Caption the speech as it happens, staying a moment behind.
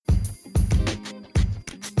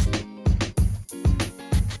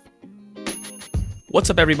What's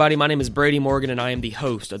up, everybody? My name is Brady Morgan, and I am the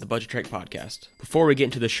host of the Budget Trek podcast. Before we get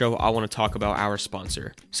into the show, I want to talk about our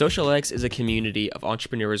sponsor. SocialX is a community of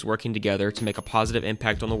entrepreneurs working together to make a positive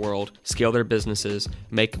impact on the world, scale their businesses,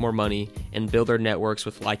 make more money, and build their networks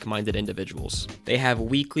with like-minded individuals. They have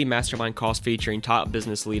weekly mastermind calls featuring top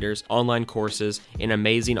business leaders, online courses, and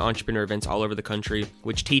amazing entrepreneur events all over the country,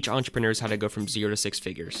 which teach entrepreneurs how to go from 0 to 6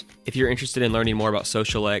 figures. If you're interested in learning more about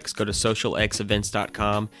SocialX, go to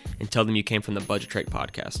socialxevents.com and tell them you came from the Budget Trek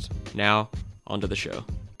podcast. Now, on to the show.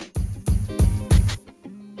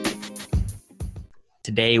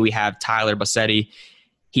 Today we have Tyler Bossetti.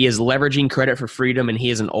 He is leveraging credit for freedom, and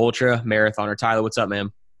he is an ultra marathoner. Tyler, what's up,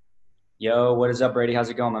 man? Yo, what is up, Brady?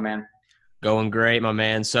 How's it going, my man? Going great, my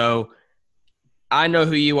man. So I know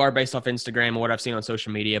who you are based off Instagram and what I've seen on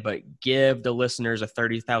social media, but give the listeners a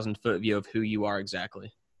 30,000-foot view of who you are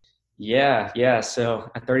exactly. Yeah. So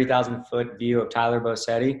a 30,000-foot view of Tyler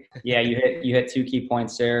Bossetti. Yeah, you hit two key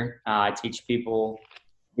points there. I teach people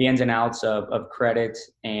the ins and outs of credit,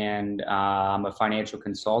 and I'm a financial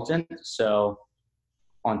consultant. So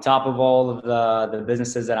on top of all of the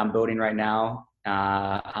businesses that I'm building right now,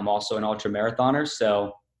 I'm also an ultra marathoner.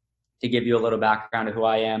 So to give you a little background of who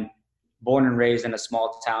I am, born and raised in a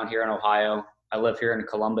small town here in Ohio. I live here in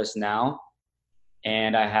Columbus now.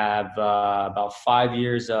 And I have about 5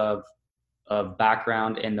 years of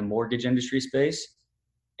background in the mortgage industry space.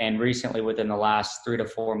 And recently, within the last 3 to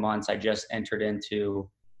 4 months, I just entered into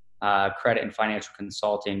credit and financial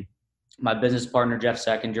consulting. My business partner, Jeff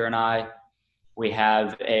Seckinger, and I, we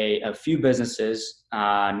have a few businesses.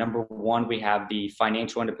 Number one, we have the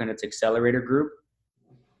Financial Independence Accelerator Group.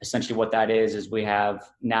 Essentially what that is we have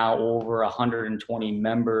now over 120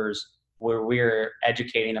 members where we're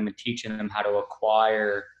educating them and teaching them how to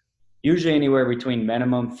acquire usually anywhere between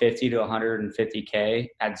minimum 50 to 150K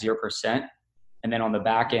at 0%. And then on the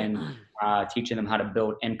back end, teaching them how to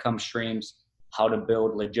build income streams, how to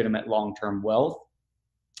build legitimate long-term wealth.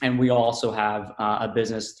 And we also have a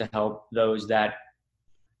business to help those that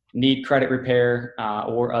need credit repair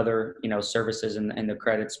or other, services in the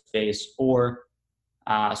credit space, or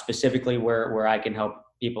specifically where I can help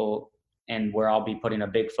people, and where I'll be putting a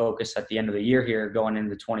big focus at the end of the year here going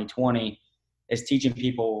into 2020 is teaching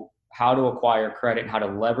people how to acquire credit and how to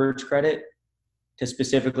leverage credit to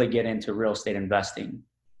specifically get into real estate investing.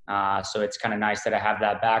 So it's kind of nice that I have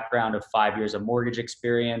that background of 5 years of mortgage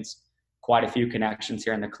experience, quite a few connections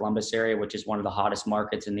here in the Columbus area, which is one of the hottest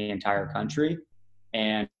markets in the entire country.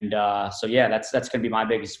 And so, yeah, that's going to be my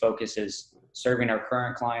biggest focus, is serving our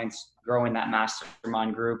current clients, growing that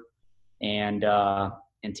mastermind group, and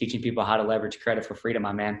teaching people how to leverage credit for freedom,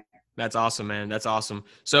 my man. That's awesome, man. That's awesome.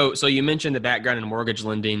 So you mentioned the background in mortgage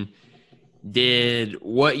lending. Did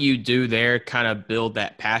what you do there kind of build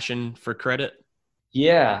that passion for credit?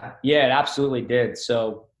 Yeah, it absolutely did.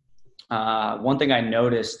 So one thing I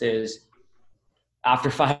noticed is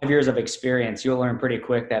after 5 years of experience, you'll learn pretty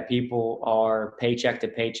quick that people are paycheck to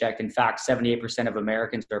paycheck. In fact, 78% of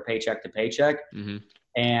Americans are paycheck to paycheck. Mm-hmm.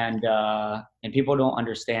 And people don't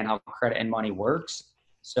understand how credit and money works.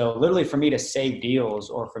 So literally, for me to save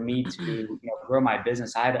deals or for me to grow my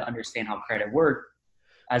business, I had to understand how credit worked,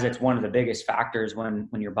 as it's one of the biggest factors when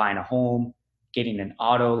you're buying a home, getting an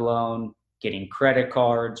auto loan, getting credit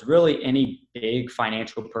cards, really any big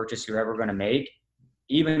financial purchase you're ever going to make,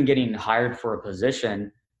 even getting hired for a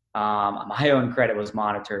position. My own credit was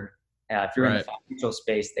monitored. If you're in the financial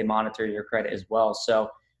space, they monitor your credit as well. So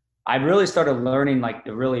I really started learning like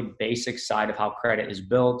the really basic side of how credit is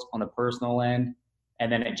built on the personal end.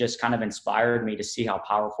 And then it just kind of inspired me to see how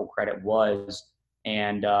powerful credit was.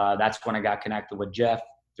 And that's when I got connected with Jeff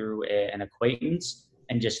through an acquaintance,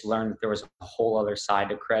 and just learned that there was a whole other side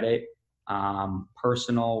to credit,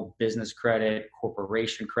 personal, business credit,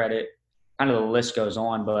 corporation credit, kind of the list goes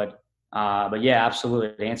on. But yeah,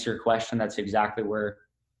 absolutely. To answer your question, that's exactly where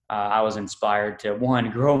I was inspired to, one,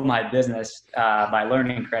 grow my business by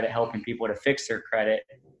learning credit, helping people to fix their credit.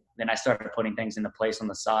 Then I started putting things into place on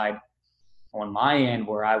the side on my end,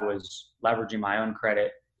 where I was leveraging my own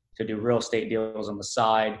credit to do real estate deals on the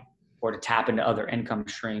side, or to tap into other income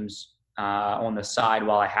streams on the side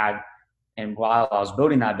while I was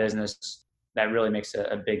building that business. That really makes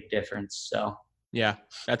a big difference. So yeah,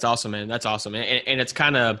 that's awesome, man. That's awesome. And it's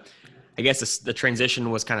kind of, I guess the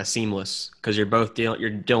transition was kind of seamless, because you're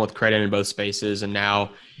dealing with credit in both spaces, and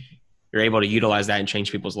now you're able to utilize that and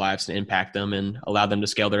change people's lives and impact them and allow them to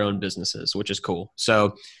scale their own businesses, which is cool.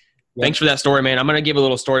 So thanks for that story, man. I'm going to give a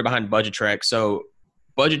little story behind Budget Trek. So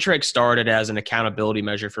Budget Trek started as an accountability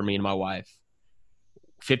measure for me and my wife.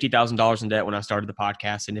 $50,000 in debt when I started the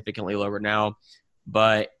podcast, significantly lower now,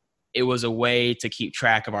 but it was a way to keep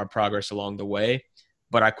track of our progress along the way.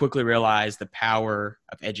 But I quickly realized the power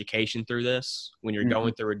of education through this. When you're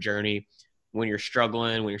going through a journey, when you're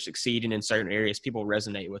struggling, when you're succeeding in certain areas, people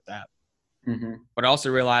resonate with that. But I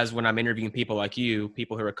also realized when I'm interviewing people like you,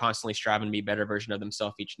 people who are constantly striving to be a better version of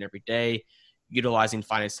themselves each and every day, utilizing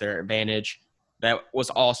finance to their advantage, that was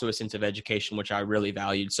also a sense of education, which I really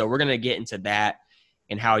valued. So we're going to get into that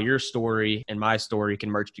and how your story and my story can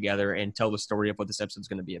merge together and tell the story of what this episode is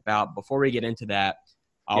going to be about. Before we get into that,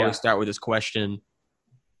 I always start with this question.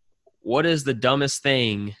 What is the dumbest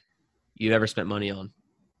thing you've ever spent money on?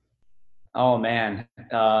 Oh man.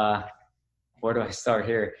 Where do I start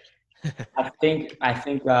here? I think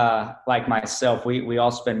like myself, we all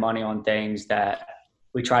spend money on things that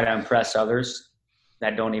we try to impress others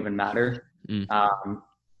that don't even matter.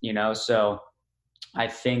 So I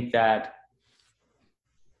think that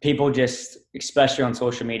people just, especially on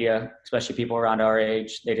social media, especially people around our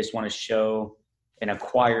age, they just want to show and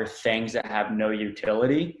acquire things that have no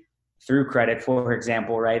utility through credit, for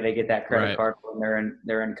example, right? They get that credit card when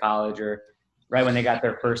they're in college, or right when they got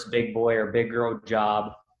their first big boy or big girl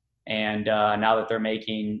job. And now that they're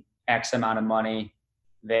making X amount of money,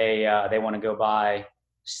 they want to go buy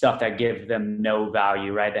stuff that gives them no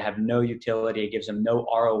value, right? They have no utility. It gives them no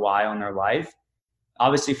ROI on their life.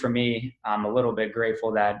 Obviously, for me, I'm a little bit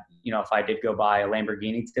grateful that, if I did go buy a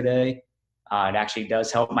Lamborghini today, it actually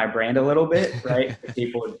does help my brand a little bit, right?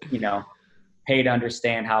 People, pay to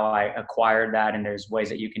understand how I acquired that. And there's ways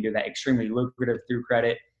that you can do that extremely lucrative through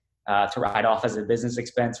credit to write off as a business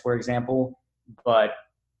expense, for example. But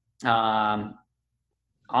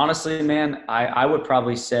honestly, man, I would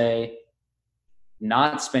probably say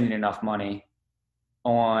not spending enough money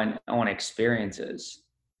on experiences.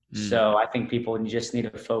 So I think people just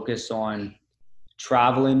need to focus on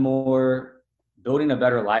traveling more, building a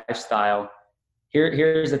better lifestyle.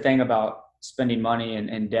 Here's the thing about spending money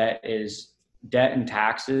and debt is debt and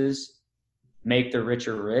taxes make the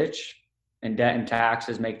richer rich, and debt and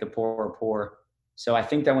taxes make the poor poor. So I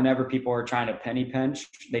think that whenever people are trying to penny pinch,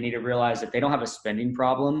 they need to realize that they don't have a spending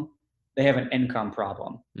problem. They have an income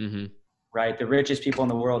problem, right? The richest people in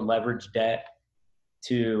the world leverage debt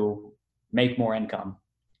to make more income,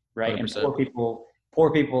 right? 100%. And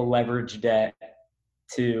poor people leverage debt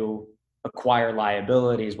to acquire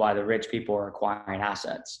liabilities, while the rich people are acquiring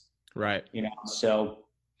assets. Right. So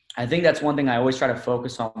I think that's one thing I always try to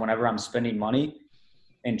focus on whenever I'm spending money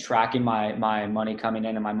and tracking my money coming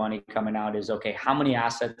in and my money coming out is, okay, how many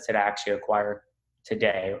assets did I actually acquire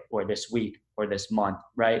today or this week or this month,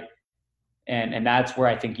 right? And that's where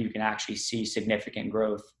I think you can actually see significant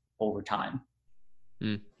growth over time.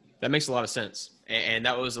 That makes a lot of sense. And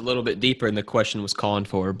that was a little bit deeper than the question was calling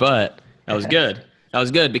for, but that was good. That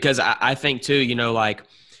was good because I think too,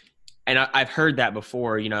 and I've heard that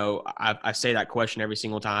before, I say that question every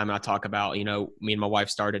single time. And I talk about, me and my wife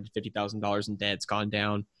started $50,000 in debt. It's gone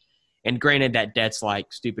down. And granted, that debt's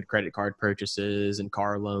like stupid credit card purchases and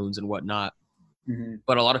car loans and whatnot.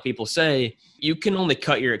 But a lot of people say you can only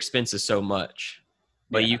cut your expenses so much,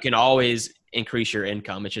 but you can always increase your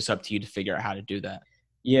income. It's just up to you to figure out how to do that.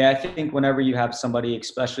 Yeah, I think whenever you have somebody,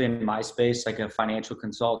 especially in my space, like a financial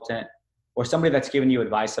consultant or somebody that's giving you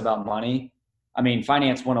advice about money, I mean,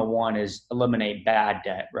 Finance 101 is eliminate bad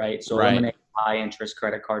debt, right? So eliminate high interest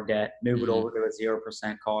credit card debt, move it over to a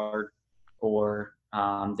 0% card, or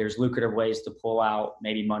there's lucrative ways to pull out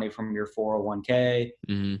maybe money from your 401k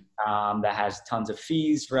that has tons of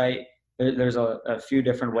fees, right? There's a few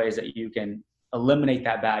different ways that you can eliminate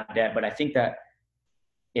that bad debt. But I think that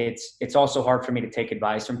it's also hard for me to take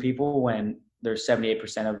advice from people when there's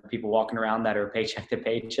 78% of people walking around that are paycheck to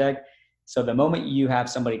paycheck. So the moment you have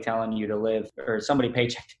somebody telling you to live, or somebody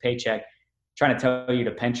paycheck to paycheck trying to tell you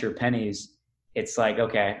to pinch your pennies, it's like,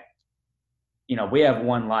 okay, we have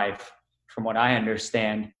one life from what I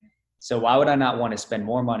understand. So why would I not want to spend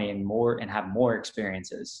more money and have more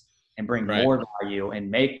experiences and bring more value and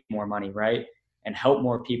make more money, right? And help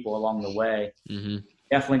more people along the way.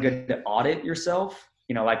 Definitely good to audit yourself.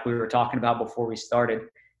 Like we were talking about before we started,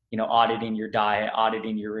 auditing your diet,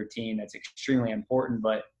 auditing your routine. That's extremely important.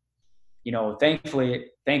 But,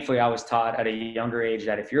 thankfully I was taught at a younger age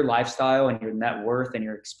that if your lifestyle and your net worth and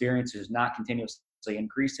your experience is not continuously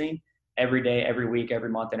increasing every day, every week, every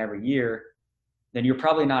month, and every year, then you're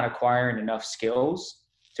probably not acquiring enough skills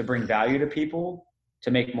to bring value to people,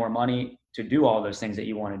 to make more money, to do all those things that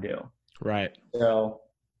you want to do. Right. So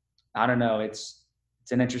I don't know. It's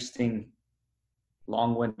an interesting,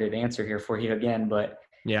 long-winded answer here for you again, but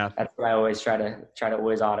that's what I always try to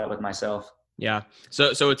always audit with myself. Yeah.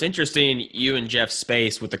 So it's interesting, you and Jeff's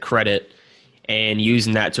space with the credit and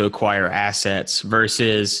using that to acquire assets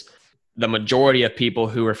versus the majority of people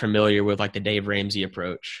who are familiar with like the Dave Ramsey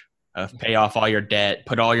approach of pay off all your debt,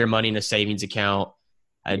 put all your money in a savings account,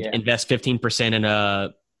 invest 15% in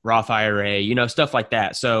a Roth IRA, you know, stuff like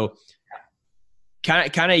that. So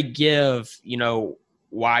kind of give, you know,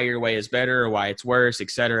 why your way is better or why it's worse,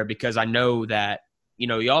 et cetera, because I know that, you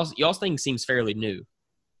know, y'all's thing seems fairly new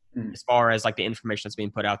as far as like the information that's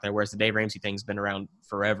being put out there, whereas the Dave Ramsey thing's been around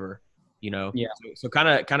forever, you know? Yeah. So kind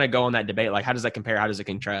of go on that debate. Like, how does that compare? How does it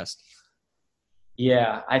contrast?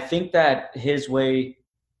 Yeah. I think that his way,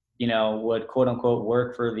 you know, would quote unquote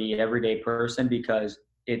work for the everyday person because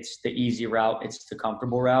it's the easy route. It's the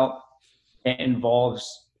comfortable route. It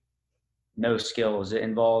involves no skills. It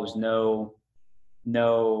involves no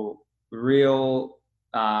real,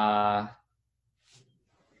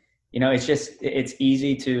 you know, it's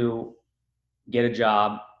easy to get a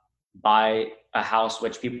job, buy a house,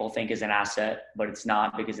 which people think is an asset, but it's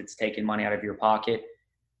not because it's taking money out of your pocket.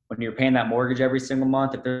 When you're paying that mortgage every single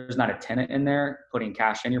month, if there's not a tenant in there putting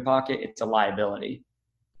cash in your pocket, it's a liability,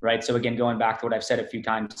 right? So again, going back to what I've said a few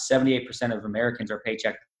times, 78% of Americans are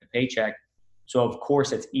paycheck to paycheck. So of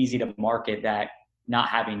course it's easy to market that not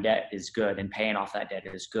having debt is good and paying off that debt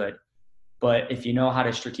is good. But if you know how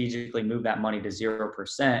to strategically move that money to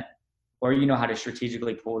 0%, or you know how to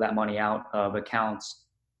strategically pull that money out of accounts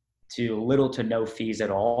to little to no fees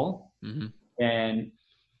at all,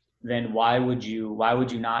 then why would you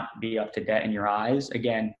not be up to debt in your eyes?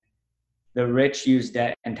 Again, the rich use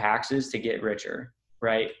debt and taxes to get richer,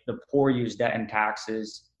 right? The poor use debt and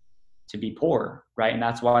taxes to be poor, right? And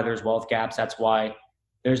that's why there's wealth gaps. That's why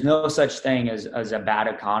there's no such thing as a bad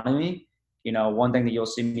economy. You know, one thing that you'll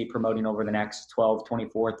see me promoting over the next 12,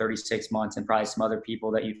 24, 36 months, and probably some other people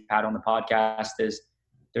that you've had on the podcast is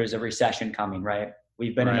there's a recession coming, right?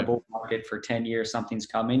 We've been in a bull market for 10 years. Something's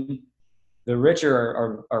coming. The rich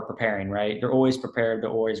are preparing, right? They're always prepared. They're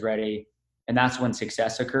always ready. And that's when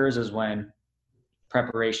success occurs, is when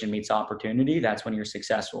preparation meets opportunity. That's when you're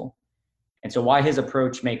successful. And so why his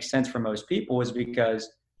approach makes sense for most people is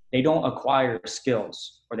because they don't acquire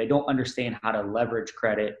skills or they don't understand how to leverage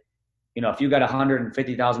credit. You know, if you got a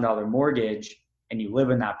 $150,000 mortgage and you live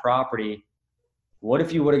in that property, what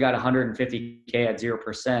if you would have got $150K at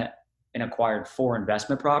 0% and acquired 4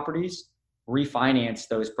 investment properties, refinance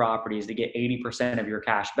those properties to get 80% of your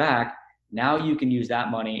cash back? Now you can use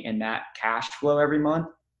that money and that cash flow every month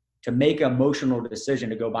to make an emotional decision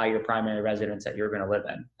to go buy your primary residence that you're going to live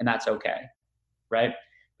in. And that's okay, right?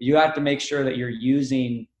 You have to make sure that you're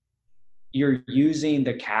using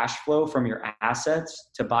the cash flow from your assets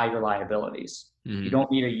to buy your liabilities. You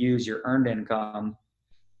don't need to use your earned income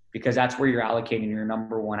because that's where you're allocating your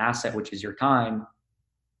number one asset, which is your time,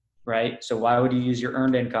 right? So why would you use your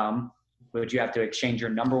earned income, which you have to exchange your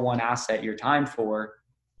number one asset, your time, for,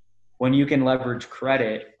 when you can leverage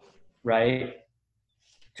credit, right,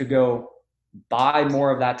 to go buy more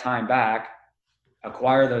of that time back,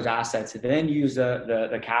 acquire those assets, then use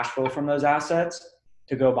the cash flow from those assets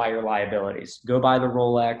to go buy your liabilities, go buy the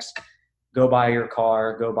Rolex, go buy your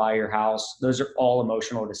car, go buy your house. Those are all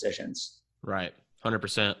emotional decisions. Right.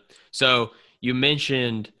 100%. So you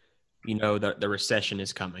mentioned, you know, the recession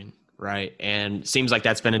is coming, right? And it seems like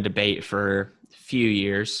that's been a debate for a few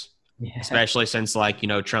years, especially since, like, you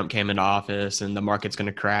know, Trump came into office and the market's going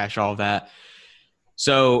to crash, all that.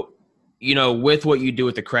 So, you know, with what you do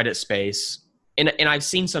with the credit space, and I've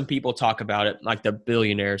seen some people talk about it, like the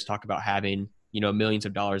billionaires talk about having, you know, millions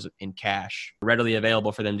of dollars in cash readily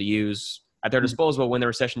available for them to use at their disposal when the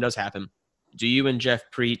recession does happen. Do you and Jeff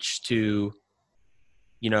preach to,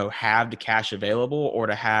 you know, have the cash available or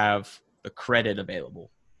to have the credit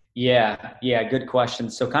available? Yeah. Good question.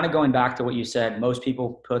 So kind of going back to what you said, most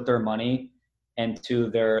people put their money into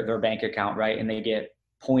their bank account, right? And they get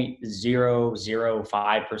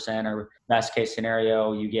 0.005%, or best case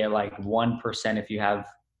scenario, you get like 1% if you have,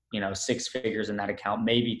 you know, 6 figures in that account,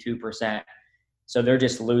 maybe 2%. So they're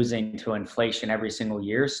just losing to inflation every single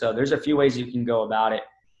year. So there's a few ways you can go about it.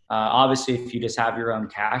 Obviously, if you just have your own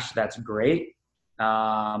cash, that's great.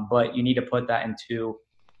 But you need to put that into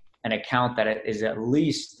an account that is at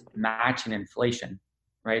least matching inflation,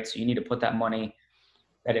 right? So you need to put that money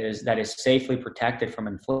that is safely protected from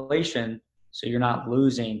inflation, so you're not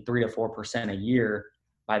losing 3 to 4% a year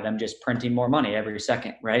by them just printing more money every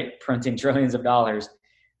second, right? Printing trillions of dollars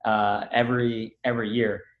every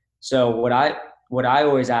year. So what I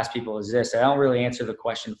always ask people is this. I don't really answer the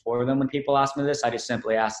question for them when people ask me this. I just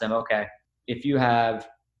simply ask them, okay, if you have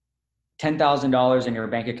 $10,000 in your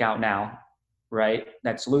bank account now, right,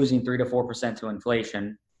 that's losing 3 to 4% to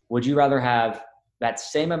inflation, would you rather have that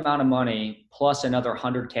same amount of money plus another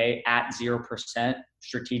 100K at 0%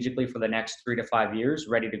 strategically for the next 3 to 5 years,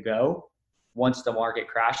 ready to go once the market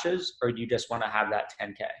crashes, or do you just want to have that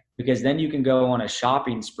 10K? Because then you can go on a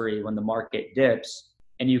shopping spree when the market dips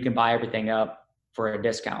and you can buy everything up for a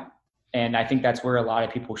discount. And I think that's where a lot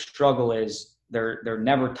of people struggle is they're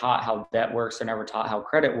never taught how debt works. They're never taught how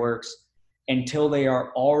credit works until they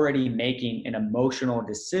are already making an emotional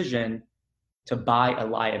decision to buy a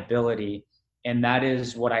liability. And that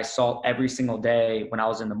is what I saw every single day when I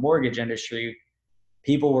was in the mortgage industry.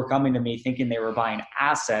 People were coming to me thinking they were buying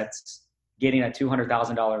assets, getting a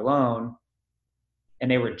 $200,000 loan,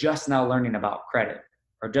 and they were just now learning about credit,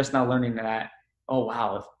 or just now learning that, oh,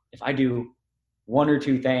 wow, if I do one or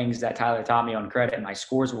two things that Tyler taught me on credit, my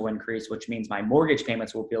scores will increase, which means my mortgage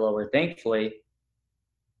payments will be lower, thankfully,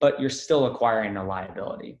 but you're still acquiring a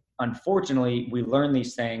liability. Unfortunately, we learn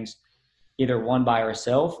these things either one by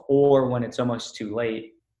ourselves or when it's almost too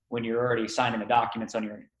late, when you're already signing the documents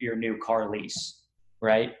on your new car lease,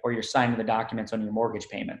 right? Or you're signing the documents on your mortgage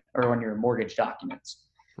payment or on your mortgage documents.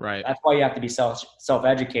 Right. That's why you have to be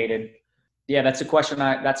self-educated. Yeah, that's a question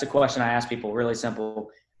I ask people, really simple.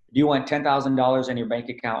 Do you want $10,000 in your bank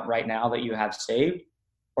account right now that you have saved?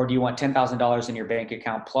 Or do you want $10,000 in your bank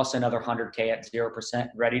account plus another 100K at 0%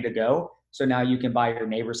 ready to go? So now you can buy your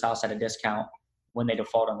neighbor's house at a discount when they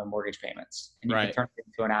default on their mortgage payments, and you can turn it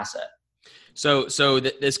into an asset. So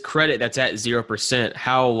this credit that's at 0%,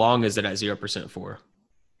 how long is it at 0% for?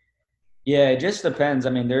 Yeah, it just depends. I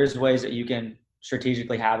mean, there's ways that you can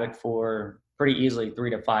strategically have it for pretty easily 3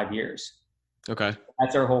 to 5 years. Okay.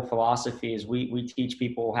 That's our whole philosophy is we teach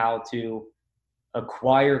people how to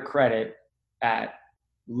acquire credit at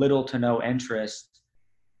little to no interest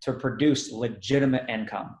to produce legitimate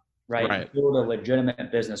income, right? Build a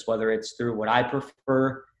legitimate business, whether it's through what I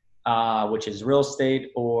prefer, which is real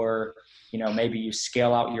estate, or, maybe you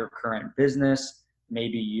scale out your current business.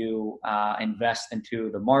 Maybe you invest into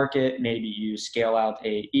the market. Maybe you scale out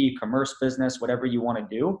a e-commerce business, whatever you want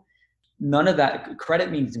to do. None of that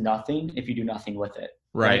credit means nothing if you do nothing with it.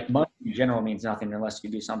 Right. Money in general means nothing unless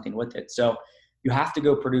you do something with it. So you have to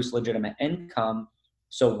go produce legitimate income.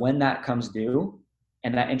 So when that comes due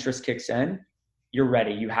and that interest kicks in, you're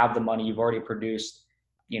ready. You have the money. You've already produced,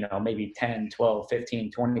 maybe 10, 12,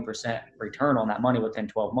 15, 20% return on that money within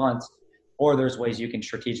 12 months. Or there's ways you can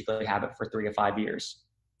strategically have it for 3 to 5 years.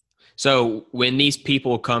 So when these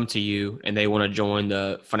people come to you and they want to join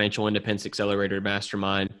the Financial Independence Accelerator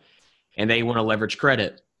Mastermind and they want to leverage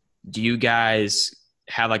credit, do you guys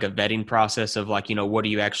have like a vetting process of like, what are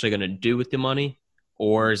you actually going to do with the money?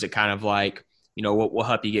 Or is it kind of like, we'll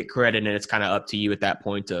help you get credit and it's kind of up to you at that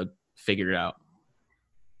point to figure it out?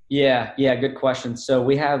 Yeah. Good question. So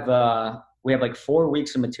we have like 4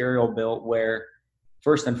 weeks of material built where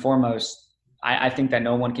first and foremost, I think that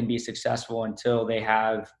no one can be successful until they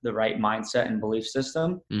have the right mindset and belief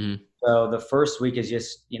system. Mm-hmm. So the first week is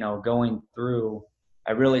just, going through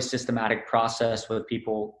a really systematic process with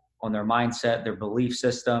people on their mindset, their belief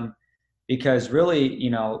system, because really,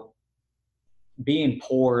 being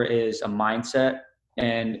poor is a mindset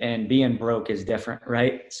and being broke is different,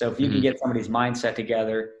 right? So if you can get somebody's mindset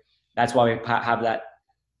together, that's why we have that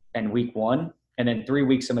in week 1. And then 3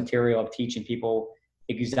 weeks of material of teaching people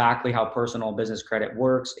exactly how personal business credit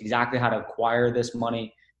works, exactly how to acquire this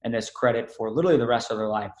money and this credit for literally the rest of their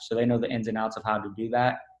life. So they know the ins and outs of how to do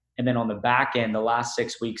that. And then on the back end, the last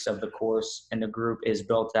 6 weeks of the course and the group is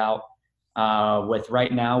built out with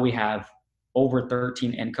right now we have over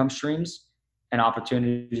 13 income streams and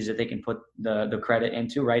opportunities that they can put the credit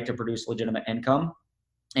into, right, to produce legitimate income.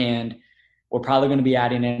 And we're probably going to be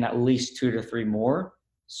adding in at least 2 to 3 more.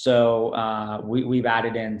 So we've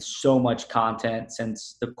added in so much content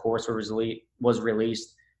since the course was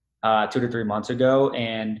released 2 to 3 months ago.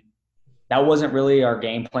 And that wasn't really our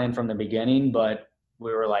game plan from the beginning, but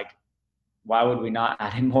we were like, why would we not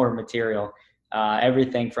add in more material?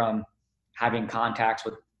 Everything from having contacts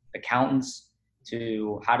with accountants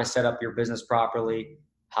to how to set up your business properly,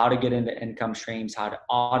 how to get into income streams, how to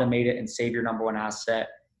automate it and save your number one asset,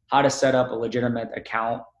 how to set up a legitimate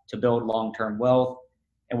account to build long-term wealth.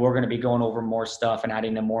 And we're going to be going over more stuff and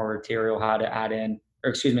adding in more material, how to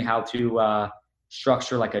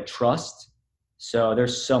structure like a trust. So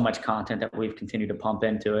there's so much content that we've continued to pump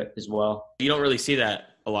into it as well. You don't really see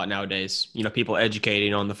that a lot nowadays, people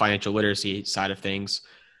educating on the financial literacy side of things.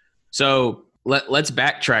 So let's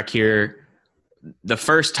backtrack here. The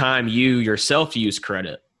first time you yourself used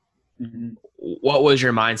credit, what was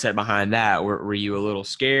your mindset behind that? Were you a little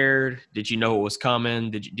scared? Did you know it was coming?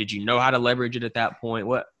 Did you know how to leverage it at that point?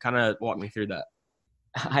 What kind of walk me through that?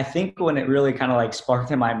 I think when it really kind of like sparked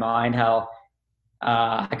in my mind how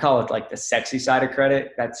I call it like the sexy side of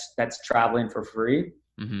credit. That's traveling for free.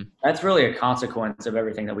 Mm-hmm. That's really a consequence of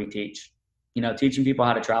everything that we teach. Teaching people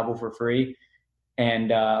how to travel for free.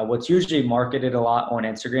 And what's usually marketed a lot on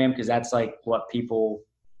Instagram, because that's like what people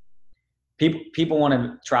want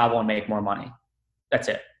to travel and make more money. That's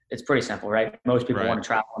it. It's pretty simple, right? Most people want to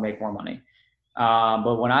travel and make more money.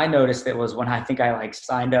 But when I noticed it was when I think I like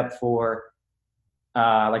signed up for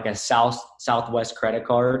like a Southwest credit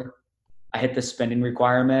card. I hit the spending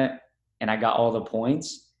requirement and I got all the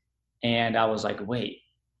points. And I was like, wait,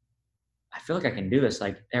 I feel like I can do this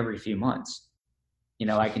like every few months.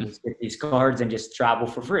 I can just get these cards and just travel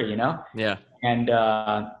for free, Yeah. And,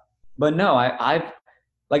 but no, I've,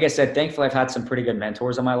 like I said, thankfully I've had some pretty good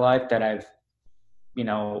mentors in my life that I've,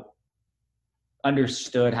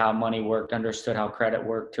 understood how money worked, understood how credit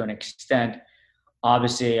worked to an extent.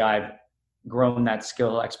 Obviously I've grown that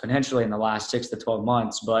skill exponentially in the last 6 to 12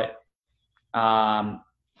 months, but,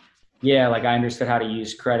 yeah, like I understood how to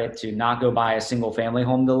use credit to not go buy a single family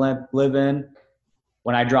home to live in.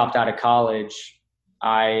 When I dropped out of college,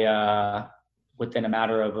 within a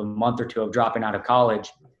matter of a month or two of dropping out of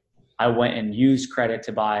college, I went and used credit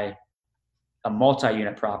to buy a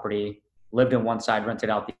multi-unit property, lived in one side, rented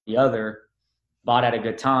out the other, bought at a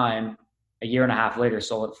good time. A year and a half later,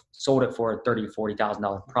 sold it for a $30,000 to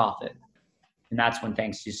 $40,000 profit. And that's when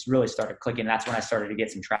things just really started clicking. That's when I started to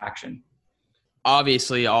get some traction.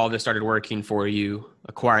 Obviously, all of this started working for you,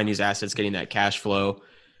 acquiring these assets, getting that cash flow.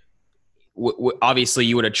 Obviously,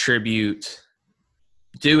 you would attribute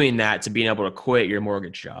doing that to being able to quit your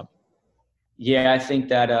mortgage job. Yeah, I think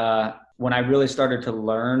that when I really started to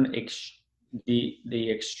learn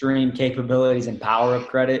the extreme capabilities and power of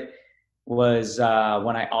credit was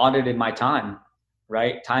when I audited my time.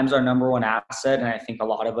 Right? Time's our number one asset. And I think a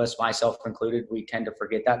lot of us, myself included, we tend to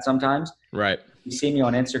forget that sometimes. Right. You see me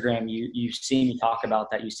on Instagram, you see me talk about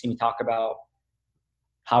that. You see me talk about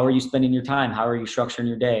how are you spending your time? How are you structuring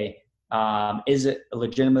your day? Is it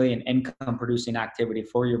legitimately an income producing activity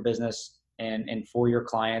for your business and for your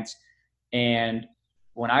clients? And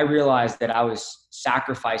when I realized that I was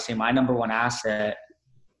sacrificing my number one asset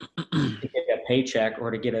to get a paycheck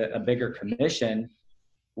or to get a bigger commission,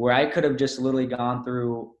 where I could have just literally gone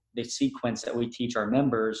through the sequence that we teach our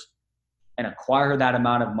members and acquire that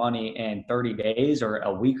amount of money in 30 days or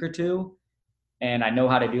a week or two. And I know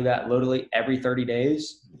how to do that literally every 30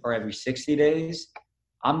 days or every 60 days.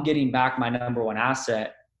 I'm getting back my number one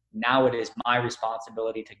asset. Now it is my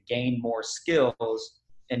responsibility to gain more skills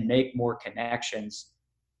and make more connections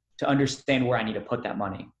to understand where I need to put that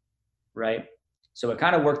money. Right. So it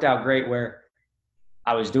kind of worked out great where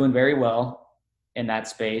I was doing very well in that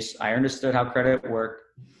space. I understood how credit worked,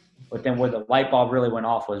 but then where the light bulb really went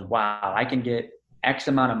off was, wow, I can get X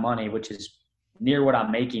amount of money, which is near what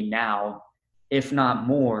I'm making now, if not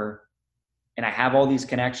more. And I have all these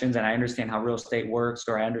connections and I understand how real estate works,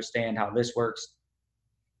 or I understand how this works.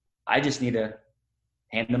 I just need to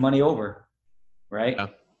hand the money over. Right. Yeah.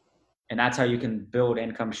 And that's how you can build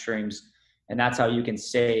income streams. And that's how you can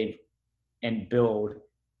save and build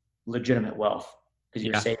legitimate wealth, because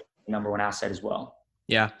you're saving the number one asset as well.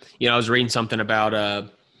 Yeah. I was reading something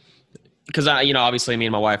about, because obviously me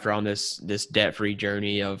and my wife are on this debt-free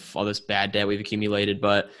journey of all this bad debt we've accumulated,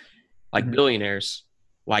 but like billionaires,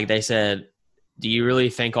 like they said, do you really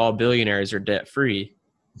think all billionaires are debt-free?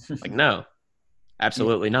 Like, no,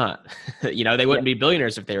 absolutely not. They wouldn't be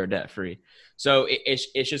billionaires if they were debt-free. So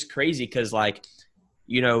it's just crazy. Cause like,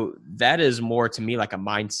 that is more to me like a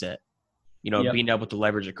mindset, being able to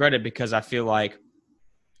leverage a credit, because I feel like,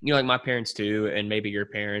 like my parents too, and maybe your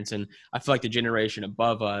parents, and I feel like the generation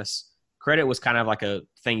above us, credit was kind of like a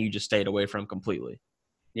thing you just stayed away from completely.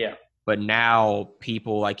 Yeah. But now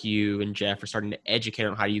people like you and Jeff are starting to educate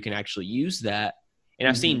on how you can actually use that. And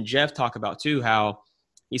I've seen Jeff talk about too, how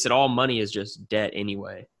he said all money is just debt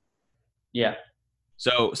anyway. Yeah.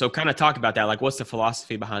 So kind of talk about that. Like, what's the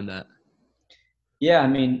philosophy behind that? Yeah. I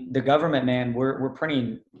mean, the government, man, we're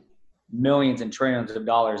printing millions and trillions of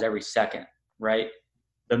dollars every second, right?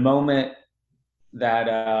 The moment that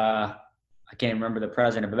I can't remember the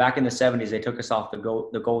president, but back in the 70s, they took us off the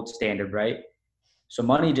gold standard, right? So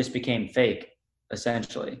money just became fake,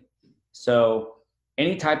 essentially. So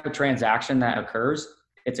any type of transaction that occurs,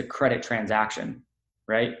 it's a credit transaction,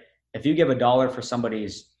 right? If you give $1 for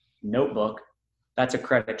somebody's notebook, that's a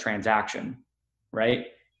credit transaction, right?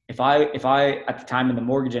 If I at the time in the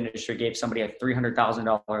mortgage industry gave somebody a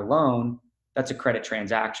 $300,000 loan, that's a credit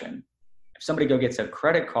transaction. If somebody gets a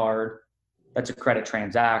credit card, that's a credit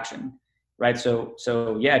transaction, right? So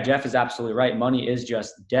yeah, Jeff is absolutely right. Money is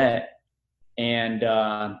just debt. And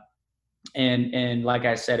like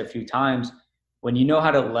I said a few times, when you know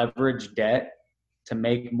how to leverage debt to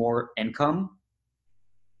make more income,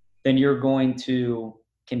 then you're going to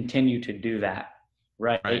continue to do that,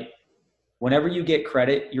 right? Whenever you get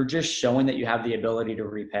credit, you're just showing that you have the ability to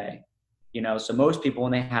repay. So most people,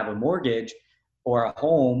 when they have a mortgage or a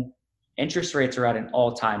home, interest rates are at an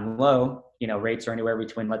all-time low. Rates are anywhere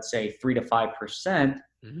between, let's say, 3 to 5%.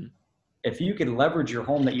 Mm-hmm. If you could leverage your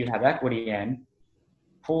home that you have equity in,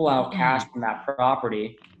 pull out cash from that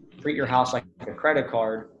property, treat your house like a credit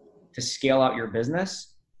card to scale out your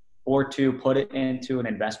business or to put it into an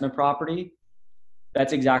investment property,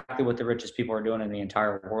 that's exactly what the richest people are doing in the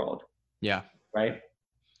entire world. Yeah. Right?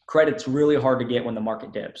 Credit's really hard to get when the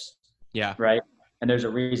market dips. Yeah. Right? And there's a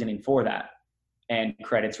reasoning for that. And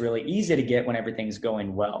credit's really easy to get when everything's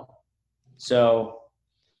going well. So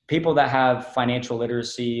people that have financial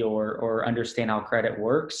literacy or understand how credit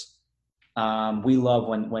works, we love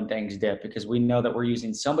when things dip, because we know that we're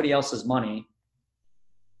using somebody else's money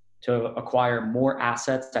to acquire more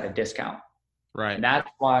assets at a discount. Right. And that's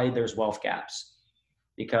why there's wealth gaps,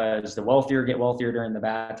 because the wealthier get wealthier during the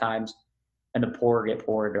bad times and the poorer get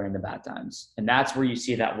poorer during the bad times. And that's where you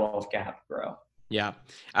see that wealth gap grow. Yeah.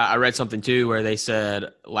 I read something too where they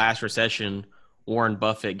said last recession, Warren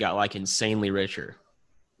Buffett got like insanely richer.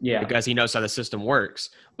 Yeah. Because he knows how the system works.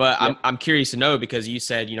 But I'm curious to know, because you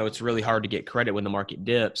said, it's really hard to get credit when the market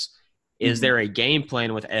dips. Is there a game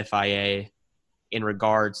plan with FIA in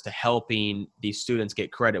regards to helping these students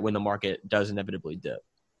get credit when the market does inevitably dip?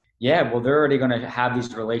 Yeah, well, they're already going to have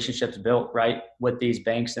these relationships built, right, with these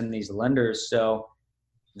banks and these lenders. So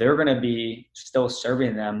they're going to be still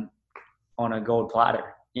serving them on a gold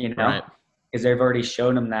platter, Right. Because they've already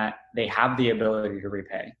shown them that they have the ability to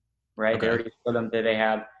repay, right? Okay. They already showed them that they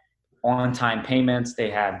have on-time payments, they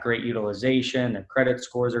have great utilization, their credit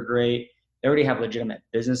scores are great. They already have legitimate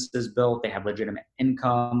businesses built, they have legitimate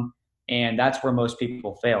income, and that's where most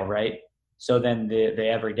people fail, right? So then the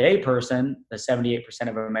everyday person, the 78%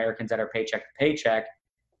 of Americans that are paycheck to paycheck,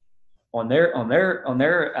 on their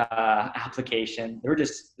application, they're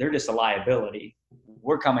just a liability.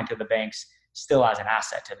 We're coming to the banks still as an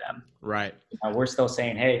asset to them. Right. We're still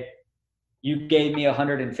saying, hey, you gave me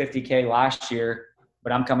 $150K last year,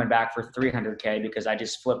 but I'm coming back for $300K because I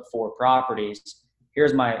just flipped 4 properties.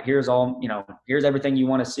 Here's everything you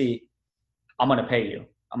want to see. I'm going to pay you.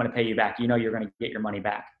 I'm going to pay you back. You're going to get your money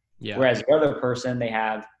back. Yeah. Whereas the other person, they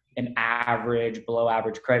have an average, below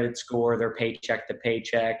average credit score. They're paycheck to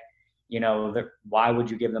paycheck. Why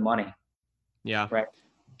would you give them money? Yeah. Right.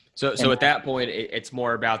 So at that point, it's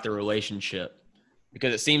more about the relationship,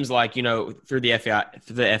 because it seems like, through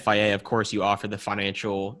the FIA, of course, you offer the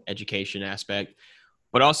financial education aspect,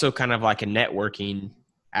 but also kind of like a networking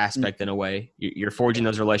aspect in a way. You're forging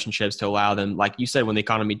those relationships to allow them, like you said, when the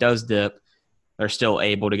economy does dip, they're still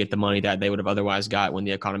able to get the money that they would have otherwise got when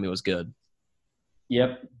the economy was good.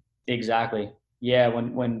 Yep, exactly. Yeah,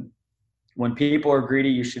 when people are greedy,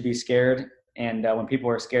 you should be scared. And when people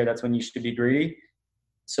are scared, that's when you should be greedy.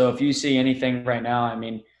 So if you see anything right now,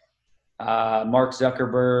 Mark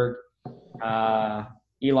Zuckerberg,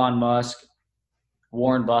 Elon Musk,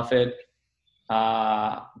 Warren Buffett,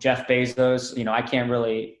 Jeff Bezos, I can't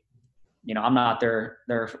really, I'm not their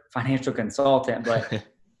financial consultant, but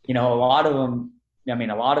a lot of them,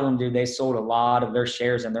 dude, they sold a lot of their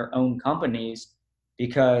shares in their own companies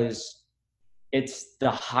because it's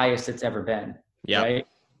the highest it's ever been. Yeah. Right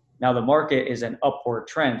now, the market is an upward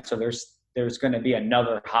trend. So there's going to be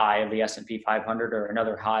another high of the S&P 500 or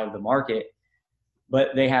another high of the market,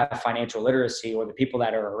 but they have financial literacy, or the people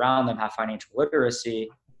that are around them have financial literacy.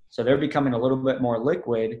 So they're becoming a little bit more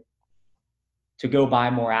liquid to go buy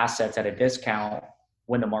more assets at a discount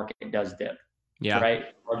when the market does dip. Yeah. Right.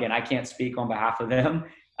 Again, I can't speak on behalf of them,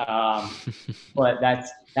 but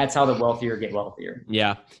that's how the wealthier get wealthier.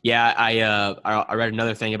 Yeah. Yeah. I read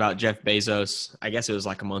another thing about Jeff Bezos. I guess it was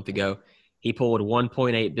like a month ago. He pulled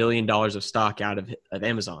 $1.8 billion of stock out of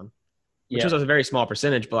Amazon, which was a very small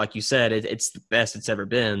percentage, but like you said, it's the best it's ever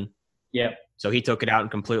been. Yeah. So he took it out and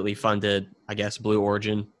completely funded, I guess, Blue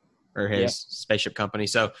Origin, or his spaceship company.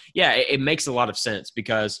 So yeah, it makes a lot of sense,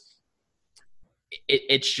 because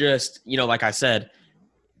it's just, like I said,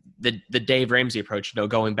 the Dave Ramsey approach,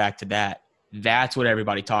 going back to that's what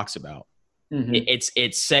everybody talks about. Mm-hmm.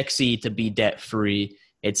 It's sexy to be debt free.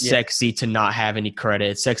 It's sexy to not have any credit.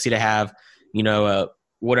 It's sexy to have,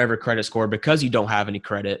 whatever credit score, because you don't have any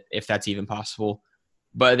credit, if that's even possible.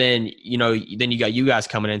 But then, then you got you guys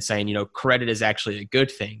coming in saying, credit is actually a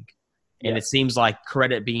good thing. And it seems like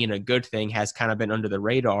credit being a good thing has kind of been under the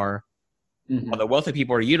radar. Mm-hmm. While the wealthy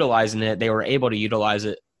people are utilizing it, they were able to utilize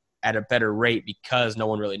it at a better rate because no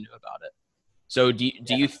one really knew about it. So do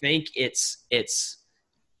you think it's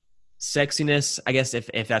sexiness, I guess,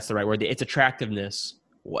 if that's the right word, its attractiveness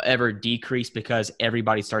will ever decrease because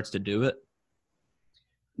everybody starts to do it?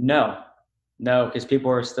 No, no, because people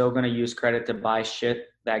are still going to use credit to buy shit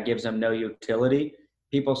that gives them no utility.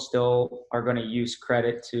 People still are going to use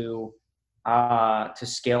credit to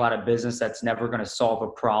scale out a business that's never going to solve a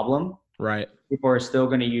problem. Right. People are still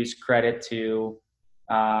going to use credit to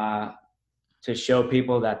show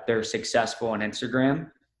people that they're successful on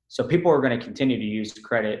Instagram. So people are going to continue to use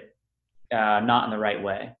credit not in the right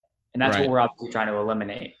way, and that's Right. what we're obviously trying to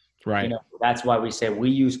eliminate. Right. You know, that's why we say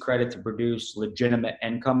we use credit to produce legitimate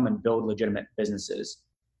income and build legitimate businesses.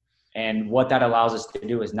 And what that allows us to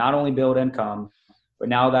do is not only build income, but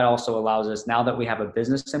now that also allows us, now that we have a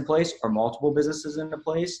business in place or multiple businesses in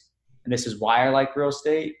place, and this is why I like real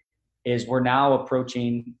estate, is we're now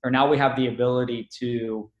approaching, or now we have the ability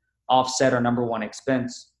to offset our number one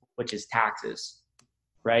expense, which is taxes,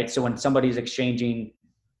 right? So when somebody's exchanging,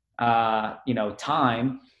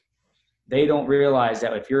 time, they don't realize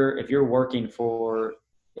that if you're working for,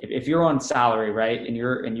 if you're on salary, right, and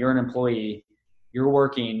you're an employee, you're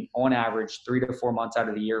working on average 3 to 4 months out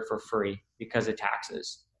of the year for free because of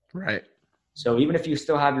taxes. Right. So even if you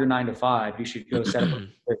still have your 9 to 5, you should go set up a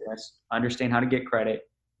business, understand how to get credit,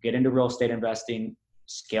 get into real estate investing,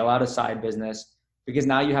 scale out a side business, because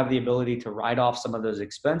now you have the ability to write off some of those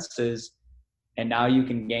expenses, and now you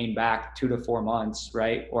can gain back 2 to 4 months,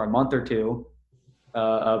 right, or a month or two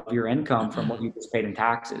of your income from what you just paid in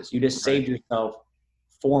taxes. You just saved yourself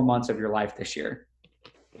 4 months of your life this year,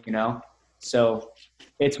 you know? So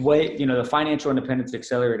it's the Financial Independence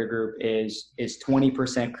Accelerator Group is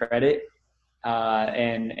 20% credit.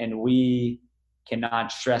 And we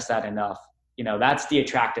cannot stress that enough. You know, that's the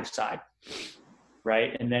attractive side,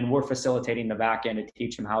 right? And then we're facilitating the back end to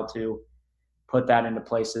teach them how to put that into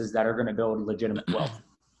places that are going to build legitimate wealth.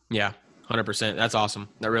 Yeah. 100%. That's awesome.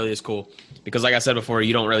 That really is cool. Because like I said before,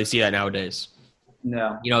 you don't really see that nowadays.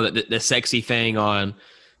 No. You know, the sexy thing on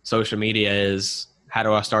social media is, how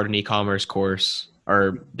do I start an e-commerce course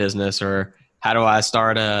or business, or how do I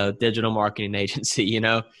start a digital marketing agency, you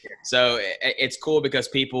know? So it's cool because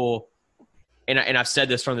people, and I've said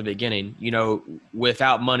this from the beginning, you know,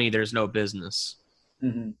 without money, there's no business.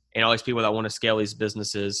 Mm-hmm. And all these people that want to scale these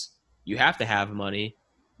businesses, you have to have money.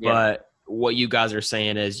 Yeah. But what you guys are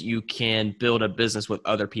saying is you can build a business with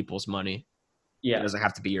other people's money. Yeah. It doesn't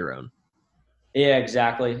have to be your own. Yeah,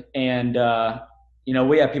 exactly. And,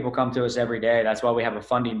 we have people come to us every day. That's why we have a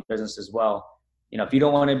funding business as well. You know, if you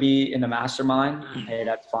don't want to be in the mastermind, hey,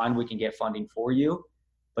 that's fine. We can get funding for you.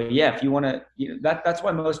 But yeah, if you want to, that's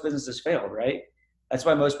why most businesses fail, right? That's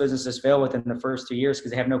why most businesses fail within the first 2 years,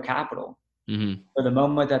 because they have no capital. Mm-hmm. So the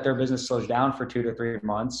moment that their business slows down for 2 to 3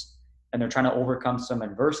 months and they're trying to overcome some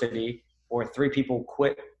adversity, or 3 people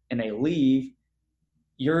quit and they leave,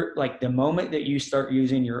 you're like, the moment that you start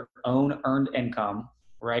using your own earned income,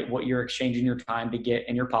 right, what you're exchanging your time to get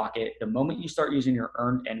in your pocket, the moment you start using your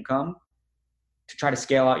earned income to try to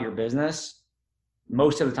scale out your business,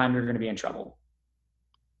 most of the time you're going to be in trouble.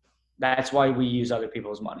 That's why we use other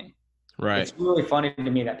people's money. Right. It's really funny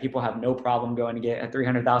to me that people have no problem going to get a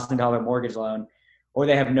 $300,000 mortgage loan, or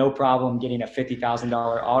they have no problem getting a $50,000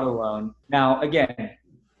 auto loan. Now, again,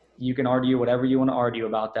 you can argue whatever you want to argue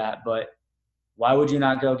about that, but why would you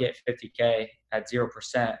not go get $50K at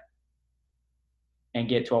 0% and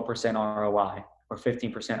get 12% ROI or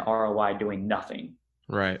 15% ROI doing nothing?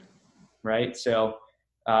 Right. Right. So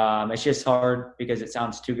it's just hard because it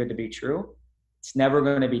sounds too good to be true. It's never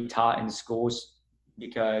going to be taught in schools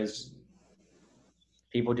because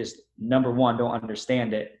people just, number one, don't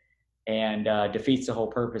understand it, and defeats the whole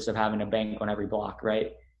purpose of having a bank on every block,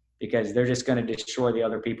 right? Because they're just going to destroy the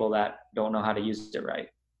other people that don't know how to use it right.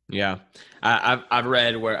 Yeah. I've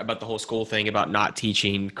read about the whole school thing about not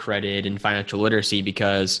teaching credit and financial literacy,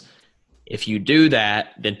 because if you do that,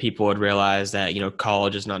 then people would realize that,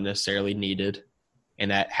 college is not necessarily needed,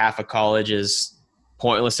 and that half of college is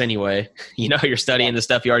pointless anyway. You're studying the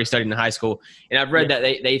stuff you already studied in high school. And I've read that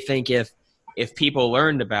they think if people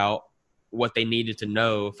learned about what they needed to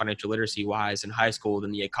know financial literacy wise in high school,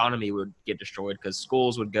 then the economy would get destroyed because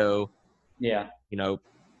schools would go,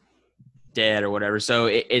 dead or whatever. So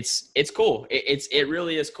it's cool. It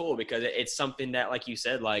really is cool because it's something that, like you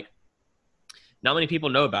said, like, not many people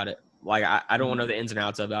know about it. Like, I don't want to know the ins and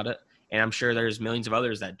outs about it. And I'm sure there's millions of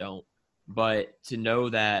others that don't. But to know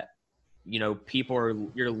that,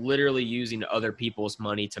 you're literally using other people's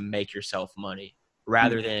money to make yourself money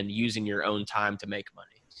rather than using your own time to make money.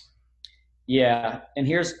 Yeah. And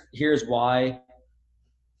here's why,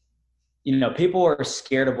 people are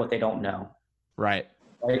scared of what they don't know. Right.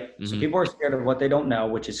 right? So Mm-hmm. people are scared of what they don't know,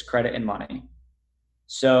 which is credit and money.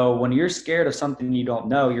 So when you're scared of something you don't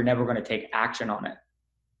know, you're never going to take action on it.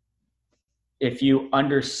 If you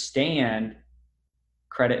understand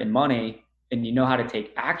credit and money and you know how to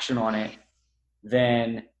take action on it,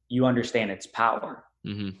 then you understand its power.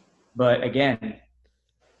 Mm-hmm. But again,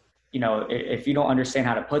 if you don't understand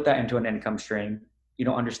how to put that into an income stream, you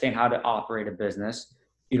don't understand how to operate a business,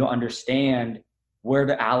 you don't understand where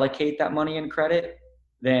to allocate that money and credit,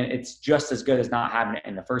 then it's just as good as not having it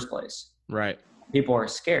in the first place. Right. People are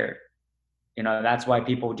scared. That's why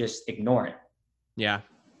people just ignore it. Yeah.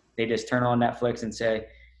 They just turn on Netflix and say,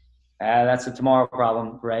 that's a tomorrow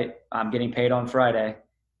problem, right? I'm getting paid on Friday.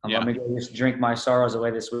 Let me go just drink my sorrows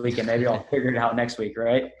away this week and maybe I'll figure it out next week,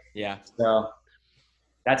 right? Yeah. So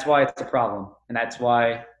that's why it's a problem. And that's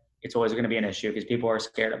why it's always going to be an issue, because people are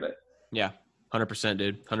scared of it. Yeah. 100%,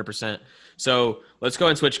 dude. 100%. So let's go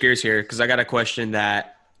and switch gears here, because I got a question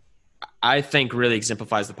that I think really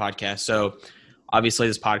exemplifies the podcast. So obviously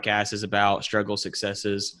this podcast is about struggles,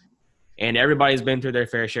 successes, and everybody's been through their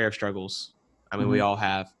fair share of struggles. I mean, we all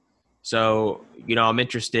have. So, I'm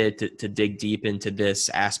interested to dig deep into this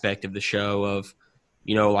aspect of the show of,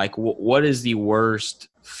 like what is the worst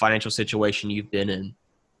financial situation you've been in,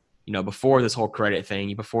 before this whole credit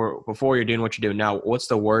thing, before you're doing what you're doing now. What's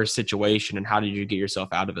the worst situation and how did you get yourself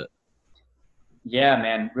out of it? Yeah,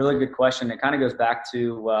 man, really good question. It kind of goes back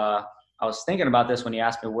to I was thinking about this when you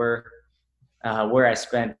asked me where I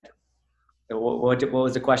spent. What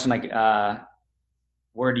was the question? Like,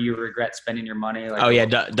 where do you regret spending your money? Like,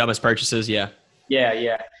 Dumbest purchases. Yeah.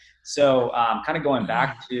 Yeah. So kind of going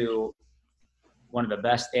back to one of the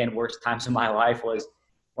best and worst times of my life was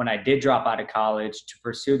when I did drop out of college to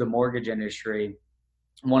pursue the mortgage industry.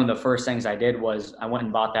 One of the first things I did was I went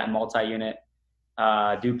and bought that multi-unit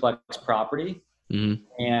duplex property. Mm-hmm.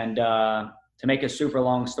 And to make a super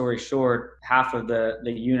long story short, half of the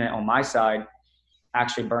unit on my side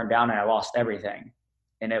actually burned down and I lost everything.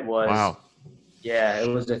 And it was, wow. Yeah, it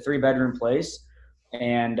was a 3-bedroom place.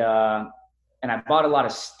 And I bought a lot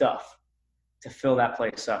of stuff to fill that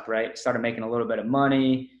place up, right? Started making a little bit of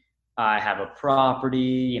money. I have a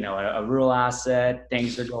property, a real asset.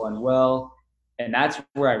 Things are going well. And that's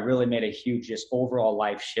where I really made a huge just overall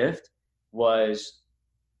life shift was,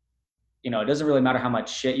 it doesn't really matter how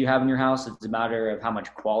much shit you have in your house. It's a matter of how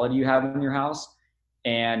much quality you have in your house.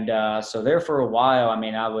 And so there for a while, I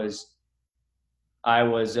mean, I was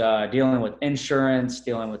dealing with insurance,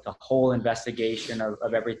 dealing with the whole investigation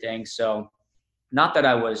of everything. So not that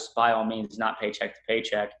I was by all means not paycheck to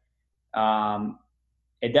paycheck.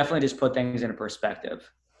 It definitely just put things into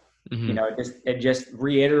perspective. Mm-hmm. It just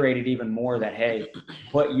reiterated even more that, hey,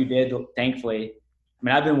 what you did, thankfully, I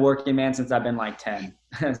mean, I've been working, man, since I've been like 10.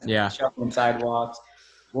 Yeah. Shuffling sidewalks,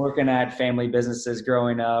 working at family businesses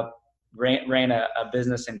growing up, ran a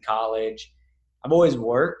business in college. I've always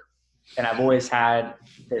worked, and I've always had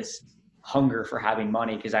this hunger for having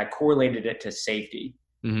money because I correlated it to safety.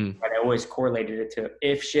 Mm-hmm. Right? I always correlated it to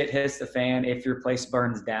if shit hits the fan, if your place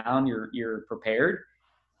burns down, you're prepared.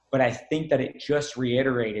 But I think that it just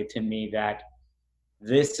reiterated to me that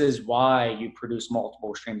this is why you produce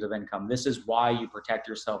multiple streams of income. This is why you protect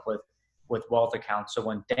yourself with wealth accounts. So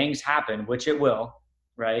when things happen, which it will,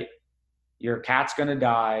 right? Your cat's going to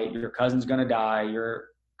die. Your cousin's going to die. Your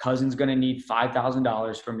cousin's going to need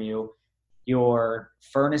 $5,000 from you. Your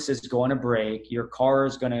furnace is going to break. Your car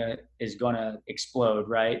is going to explode,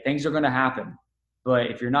 right? Things are going to happen. But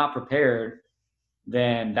if you're not prepared,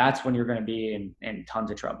 then that's when you're going to be in tons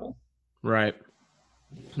of trouble. Right.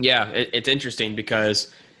 Yeah, it's interesting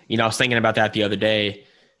because, I was thinking about that the other day.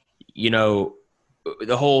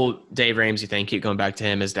 The whole Dave Ramsey thing, keep going back to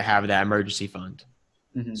him, is to have that emergency fund.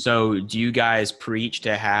 Mm-hmm. So do you guys preach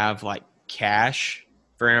to have like cash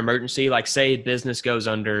for an emergency? Like say business goes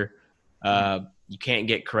under, you can't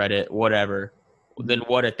get credit, whatever. Then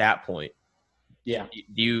what at that point? Yeah.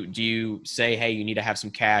 Do you say, hey, you need to have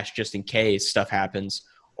some cash just in case stuff happens?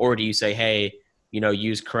 Or do you say, hey,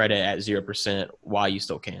 use credit at 0% while you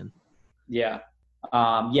still can? Yeah.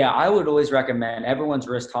 I would always recommend, everyone's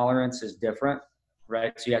risk tolerance is different,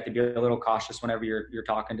 right? So you have to be a little cautious whenever you're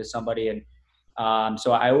talking to somebody. And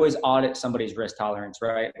so I always audit somebody's risk tolerance,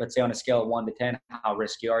 right? Let's say on a scale of 1 to 10, how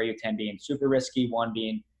risky are you? 10 being super risky, 1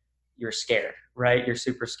 being you're scared, right? You're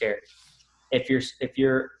super scared. If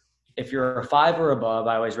you're a 5 or above,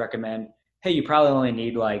 I always recommend, hey, you probably only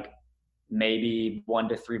need like maybe 1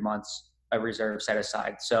 to 3 months of reserve set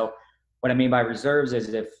aside. So what I mean by reserves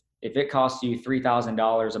is if it costs you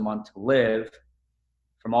 $3,000 a month to live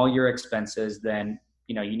from all your expenses, then,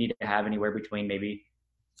 you need to have anywhere between maybe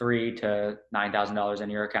 $3,000 to $9,000 in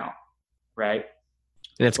your account, right?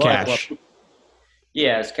 And it's But cash.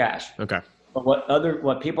 yeah, it's cash. Okay. But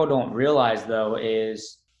what people don't realize though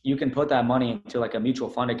is you can put that money into like a mutual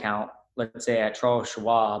fund account, let's say at Charles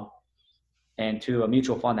Schwab, and to a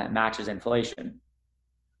mutual fund that matches inflation.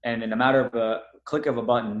 And in a matter of a click of a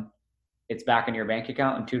button, it's back in your bank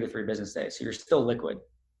account in 2 to 3 business days. So you're still liquid,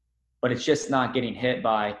 but it's just not getting hit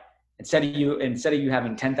by, instead of you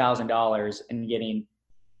having $10,000 and getting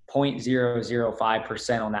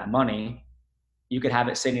 0.005% on that money, you could have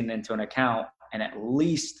it sitting into an account and at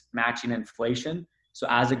least matching inflation. So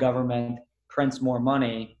as the government prints more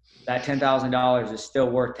money, that $10,000 is still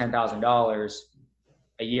worth $10,000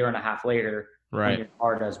 a year and a half later when your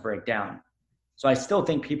car does break down. So I still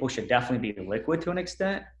think people should definitely be liquid to an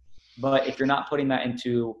extent, but if you're not putting that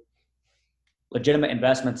into legitimate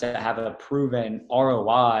investments that have a proven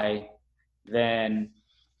ROI, then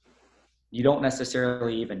you don't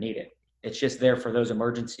necessarily even need it. It's just there for those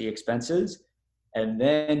emergency expenses. And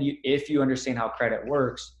then if you understand how credit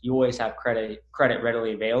works, you always have credit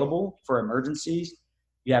readily available for emergencies.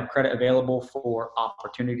 You have credit available for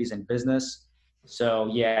opportunities in business. So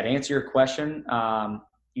yeah, to answer your question,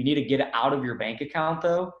 you need to get it out of your bank account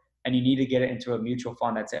though, and you need to get it into a mutual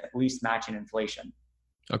fund that's at least matching inflation.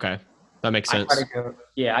 Okay. That makes sense.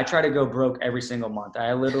 I try to go broke every single month.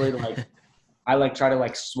 I literally try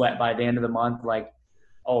to sweat by the end of the month. Like,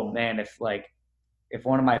 oh man, if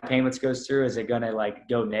one of my payments goes through, is it going to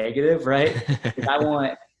go negative? Right. Because I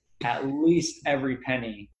want at least every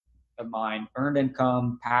penny of mine, earned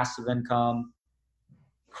income, passive income,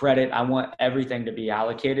 credit. I want everything to be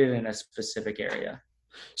allocated in a specific area.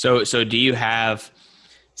 So do you have,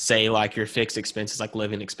 say, like your fixed expenses, like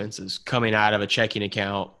living expenses coming out of a checking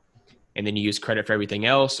account and then you use credit for everything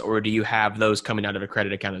else? Or do you have those coming out of a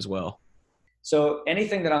credit account as well? So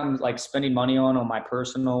anything that I'm spending money on my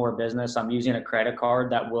personal or business, I'm using a credit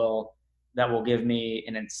card that will give me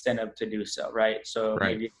an incentive to do so. Right. So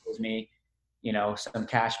maybe it gives me, some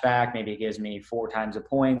cash back. Maybe it gives me 4 times the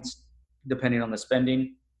points, depending on the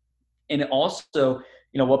spending. And it also,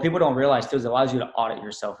 what people don't realize too is it allows you to audit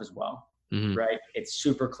yourself as well. Mm-hmm. Right. It's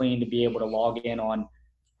super clean to be able to log in on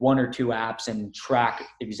 1 or 2 apps and track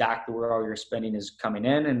exactly where all your spending is coming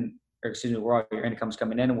in where all your income's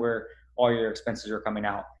coming in and where all your expenses are coming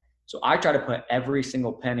out. So I try to put every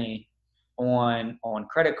single penny on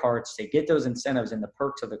credit cards to get those incentives and the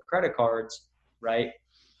perks of the credit cards, right?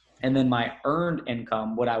 And then my earned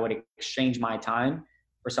income, what I would exchange my time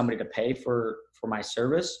for somebody to pay for my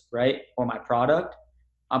service, right? Or my product,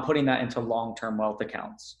 I'm putting that into long-term wealth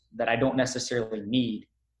accounts that I don't necessarily need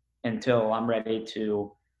until I'm ready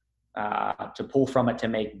to pull from it to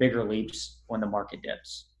make bigger leaps when the market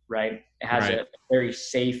dips, right? It has a very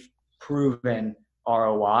safe, proven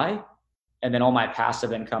ROI. And then all my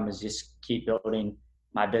passive income is just keep building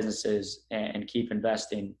my businesses and keep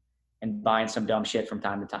investing and buying some dumb shit from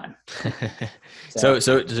time to time. So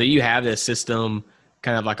you have this system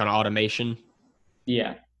kind of like on automation?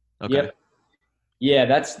 Yeah. Okay. Yep. Yeah,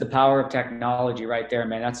 that's the power of technology right there,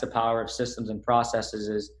 man. That's the power of systems and processes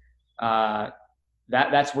is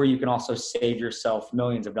that's where you can also save yourself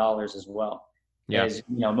millions of dollars as well. Yeah. As,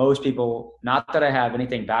 most people, not that I have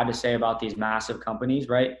anything bad to say about these massive companies,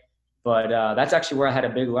 right? But that's actually where I had a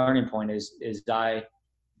big learning point is I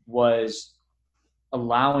was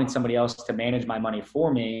allowing somebody else to manage my money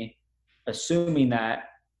for me, assuming that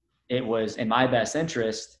it was in my best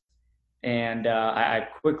interest. And I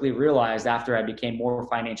quickly realized after I became more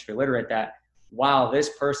financially literate that, wow, this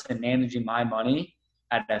person managing my money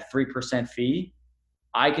at a 3% fee,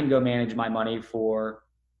 I can go manage my money for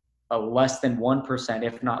a less than 1%,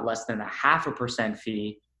 if not less than 0.5%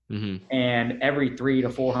 fee. Mm-hmm. And every $300 to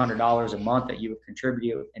 $400 a month that you would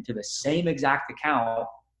contribute into the same exact account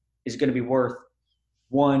is going to be worth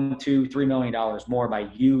 $1, $2, $3 million more by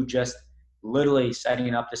you just literally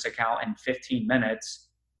setting up this account in 15 minutes.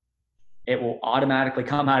 It will automatically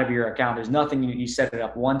come out of your account. There's nothing, you set it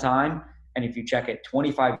up one time. And if you check it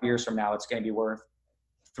 25 years from now, it's going to be worth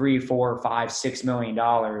 $3, $4, $5, $6 million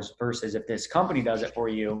versus if this company does it for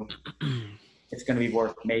you, it's going to be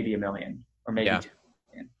worth maybe $1 million or maybe $2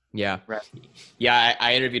 million. Yeah. Right. Yeah.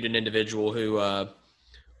 I interviewed an individual who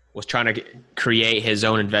was trying to create his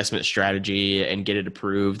own investment strategy and get it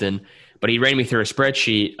approved. But he ran me through a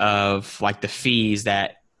spreadsheet of the fees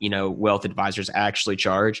that, wealth advisors actually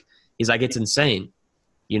charge. He's like, it's insane,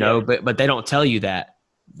 but they don't tell you that.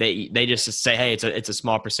 They just say, hey, it's a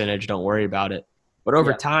small percentage. Don't worry about it. But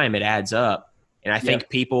over time it adds up. And I think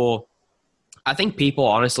people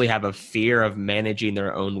honestly have a fear of managing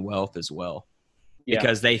their own wealth as well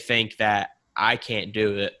because they think that I can't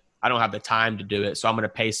do it. I don't have the time to do it. So I'm going to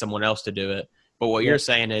pay someone else to do it But what you're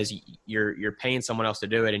saying is you're paying someone else to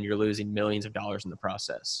do it and you're losing millions of dollars in the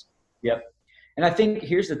process. Yep. And I think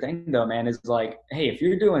here's the thing though, man, is like, hey, if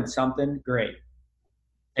you're doing something, great.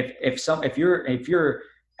 If you're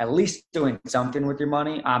at least doing something with your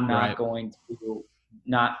money, I'm not going to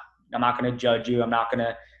I'm not going to judge you. I'm not going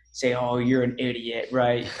to say, oh, you're an idiot,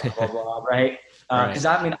 right? Blah, blah, blah, right? Because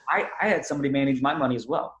I mean, I had somebody manage my money as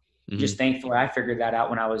well. Mm-hmm. Just thankfully, I figured that out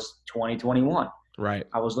when I was 21. Right.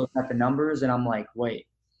 I was looking at the numbers and I'm like, wait,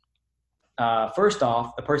 first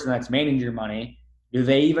off, the person that's managing your money, do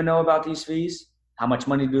they even know about these fees? How much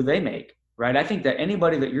money do they make? Right. I think that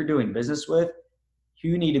anybody that you're doing business with,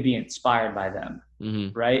 you need to be inspired by them.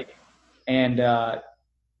 Mm-hmm. Right. And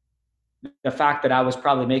the fact that I was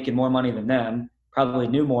probably making more money than them, probably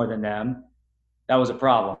knew more than them, that was a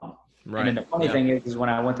problem. Right. And then the funny thing is when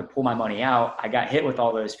I went to pull my money out, I got hit with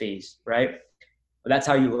all those fees. Right. But that's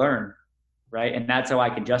how you learn. Right. And that's how I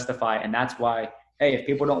can justify it. And that's why, hey, if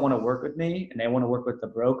people don't want to work with me and they want to work with the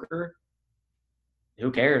broker,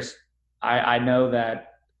 who cares? I know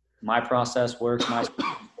that my process works, my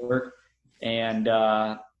work, and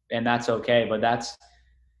that's okay. But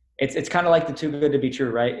it's kind of like the too good to be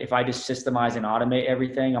true, right? If I just systemize and automate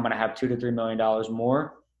everything, I'm going to have $2 to $3 million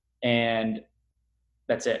more, and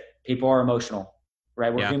that's it. People are emotional,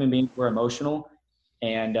 right? We're human beings. We're emotional,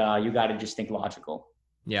 and you got to just think logical.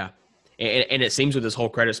 Yeah, and it seems with this whole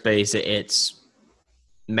credit space, it's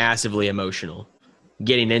massively emotional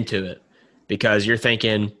getting into it because you're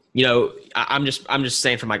thinking. You know, I'm just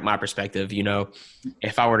saying from like my perspective, you know,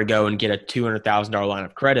 if I were to go and get a $200,000 line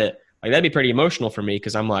of credit, like that'd be pretty emotional for me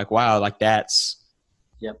because I'm like, wow, like that's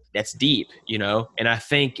deep, you know? And I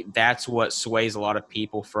think that's what sways a lot of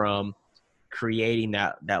people from creating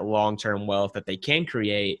that long-term wealth that they can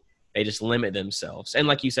create. They just limit themselves. And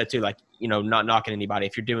like you said too, like, you know, not knocking anybody.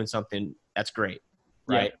 If you're doing something, that's great.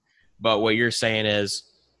 Right. Yeah. But what you're saying is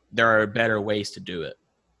there are better ways to do it.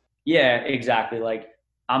 Yeah, exactly. Like,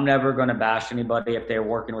 I'm never going to bash anybody if they're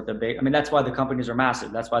working with that's why the companies are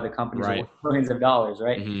massive. That's why the companies are worth millions of dollars,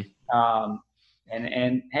 right? Mm-hmm.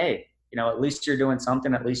 And hey, you know, at least you're doing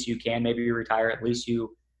something. At least you can maybe retire. At least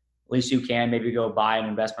you can maybe go buy an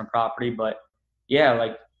investment property. But yeah,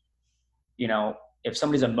 like, you know, if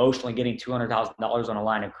somebody's emotionally getting $200,000 on a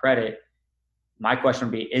line of credit, my question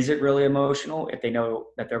would be, is it really emotional if they know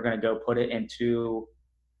that they're going to go put it into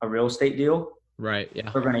a real estate deal? Right. Yeah.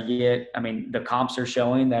 We're going to get, the comps are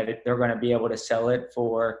showing that they're going to be able to sell it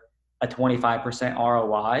for a 25%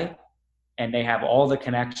 ROI, and they have all the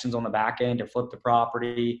connections on the back end to flip the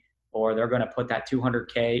property, or they're going to put that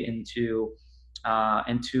 $200K into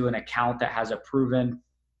an account that has a proven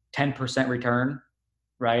 10% return,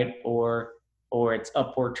 right? Or it's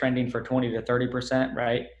upward trending for 20 to 30%,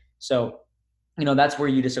 right? So, you know, that's where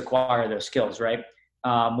you just acquire those skills, right?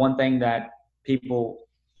 One thing that people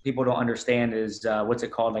don't understand is what's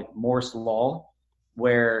it called, like Moore's law,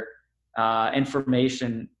 where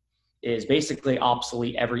information is basically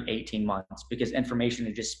obsolete every 18 months because information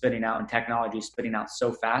is just spitting out and technology is spitting out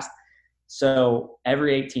so fast. So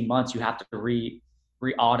every 18 months you have to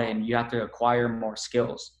re-audit and you have to acquire more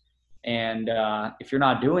skills. And if you're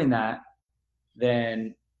not doing that,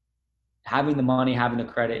 then having the money, having the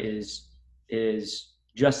credit is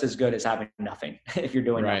just as good as having nothing if you're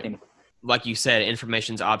doing nothing. Like you said,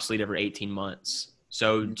 information's obsolete every 18 months.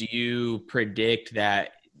 So do you predict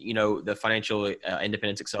that, you know, the Financial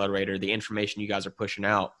Independence Accelerator, the information you guys are pushing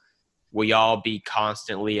out, will y'all be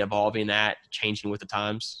constantly evolving that, changing with the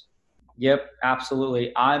times? Yep,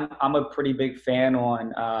 absolutely. I'm a pretty big fan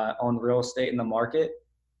on real estate in the market.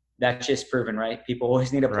 That's just proven, right? People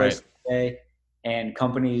always need a place to stay, and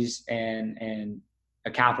companies and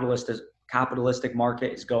a capitalistic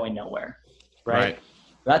market is going nowhere, right?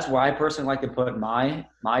 That's where I personally like to put my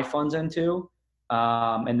funds into.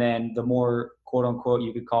 And then the more quote unquote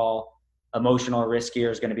you could call emotional or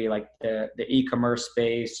riskier is going to be like the e-commerce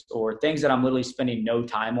space or things that I'm literally spending no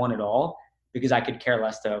time on at all because I could care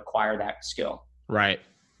less to acquire that skill. Right.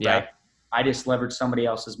 Yeah. Right? I just leverage somebody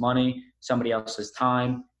else's money, somebody else's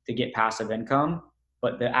time to get passive income.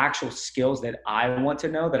 But the actual skills that I want to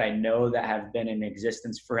know that I know that have been in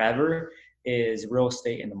existence forever is real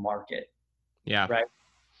estate in the market. Yeah. Right.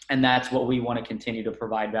 And that's what we want to continue to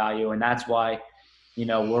provide value. And that's why, you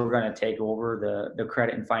know, we're going to take over the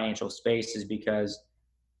credit and financial space is because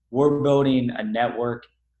we're building a network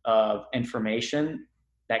of information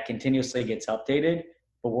that continuously gets updated,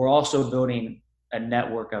 but we're also building a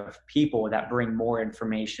network of people that bring more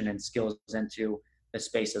information and skills into the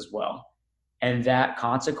space as well. And that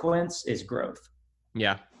consequence is growth.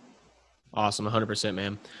 Yeah. Awesome. 100%,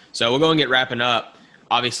 man. So we'll go and get wrapping up.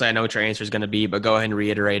 Obviously, I know what your answer is going to be, but go ahead and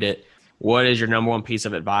reiterate it. what is your number one piece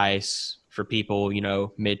of advice for people, you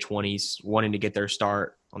know, mid-20s, wanting to get their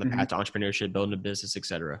start on the path to entrepreneurship, building a business, et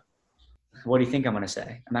cetera? What do you think I'm going to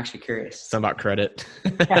say? I'm actually curious. Something about credit.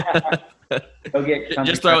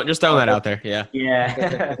 Just throwing that out there. Yeah.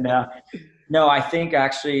 Yeah. No, I think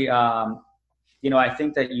actually, I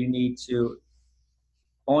think that you need to,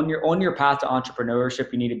 on your path to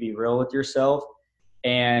entrepreneurship, you need to be real with yourself,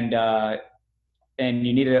 and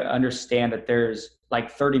you need to understand that there's like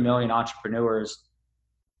 30 million entrepreneurs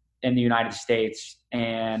in the United States,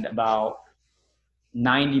 and about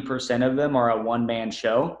 90% of them are a one-man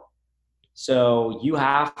show. So you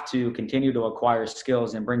have to continue to acquire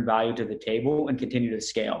skills and bring value to the table and continue to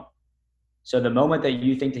scale. So the moment that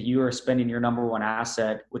you think that you are spending your number one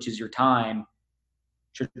asset, which is your time,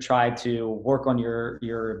 to try to work on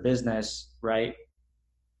your business, right?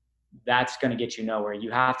 That's going to get you nowhere.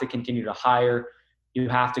 You have to continue to hire. You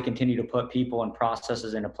have to continue to put people and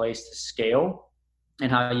processes into place to scale. And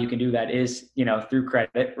how you can do that is, through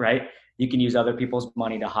credit, right? You can use other people's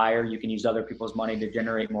money to hire. You can use other people's money to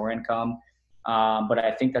generate more income. But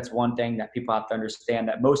I think that's one thing that people have to understand,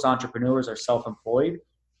 that most entrepreneurs are self-employed,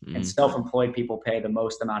 and self-employed people pay the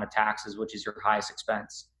most amount of taxes, which is your highest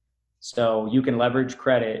expense. So you can leverage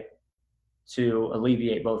credit to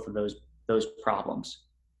alleviate both of those problems.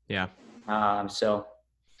 Yeah. So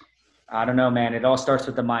I don't know, man. It all starts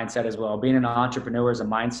with the mindset as well. Being an entrepreneur is a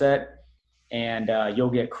mindset, and you'll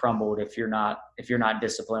get crumbled if you're not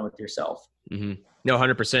disciplined with yourself. Mm-hmm. No,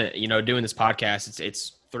 100%. Doing this podcast,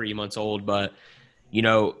 it's 3 months old, but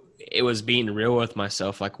it was being real with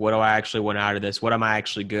myself. Like, what do I actually want out of this? What am I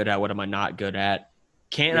actually good at? What am I not good at?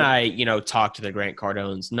 Can I, talk to the Grant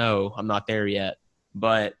Cardones? No, I'm not there yet.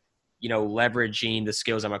 But, leveraging the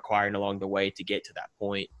skills I'm acquiring along the way to get to that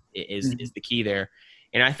point is the key there.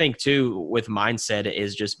 And I think too, with mindset,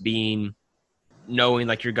 is just knowing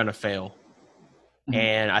like you're going to fail. Mm-hmm.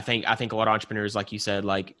 And I think a lot of entrepreneurs, like you said,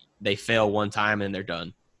 like they fail one time and they're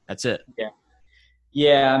done. That's it. Yeah.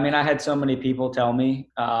 Yeah. I mean, I had so many people tell me,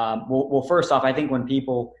 well, first off, I think when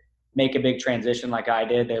people make a big transition like I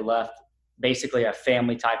did, they left basically a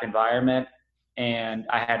family type environment, and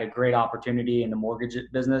I had a great opportunity in the mortgage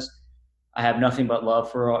business. I have nothing but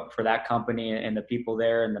love for that company and the people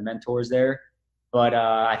there and the mentors there. But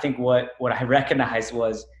I think what I recognized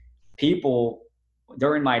was people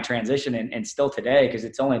during my transition and still today, because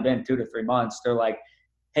it's only been 2 to 3 months, they're like,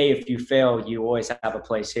 hey, if you fail, you always have a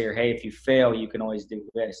place here. Hey, if you fail, you can always do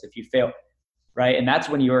this. If you fail, right? And that's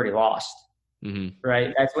when you already lost,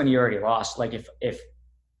 right? That's when you already lost. Like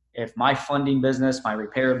if my funding business, my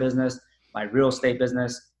repair business, my real estate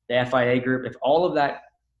business, the FIA group, if all of that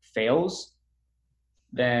fails,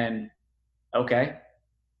 then okay,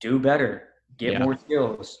 do better, get more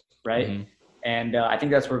skills, right? Mm-hmm. And I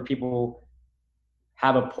think that's where people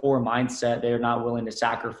have a poor mindset. They're not willing to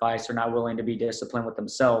sacrifice. They're not willing to be disciplined with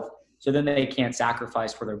themselves. So then they can't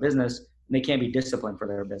sacrifice for their business, and they can't be disciplined for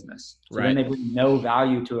their business. So then they bring no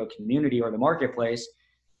value to a community or the marketplace,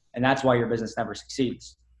 and that's why your business never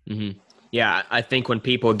succeeds. Mm-hmm. Yeah, I think when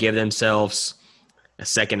people give themselves a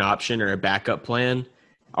second option or a backup plan,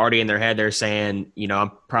 already in their head, they're saying,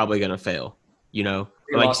 I'm probably going to fail,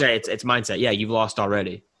 like you say, it's mindset. Yeah, you've lost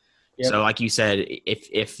already. Yep. So like you said,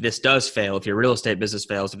 if this does fail, if your real estate business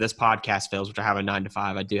fails, if this podcast fails, which I have a 9 to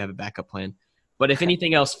 5, I do have a backup plan. But if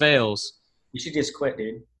anything else fails, you should just quit,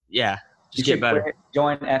 dude. Yeah, just get better. Quit,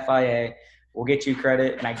 join FIA. We'll get you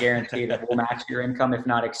credit, and I guarantee that we'll match your income, if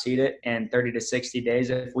not exceed it, in 30 to 60 days.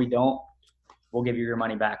 If we don't, we'll give you your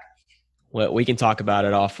money back. Well, we can talk about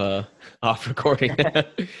it off recording.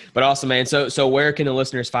 But awesome, man. So where can the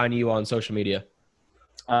listeners find you on social media?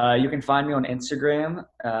 You can find me on Instagram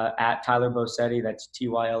at Tyler Bossetti. That's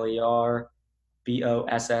TYLER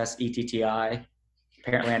BOSSETTI.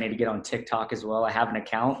 Apparently, I need to get on TikTok as well. I have an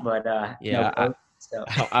account, but I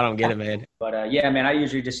don't get it, man. But yeah, man, I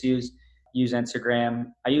usually just use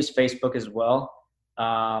Instagram. I use Facebook as well.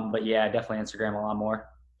 But yeah, definitely Instagram a lot more.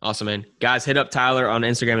 Awesome, man. Guys, hit up Tyler on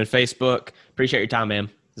Instagram and Facebook. Appreciate your time, man.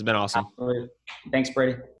 It's been awesome. Absolutely. Thanks,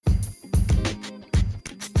 Brady.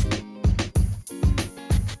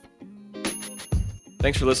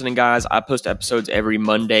 Thanks for listening, guys. I post episodes every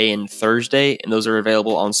Monday and Thursday, and those are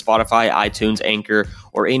available on Spotify, iTunes, Anchor,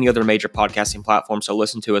 or any other major podcasting platform, so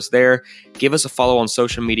listen to us there. Give us a follow on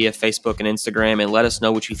social media, Facebook and Instagram, and let us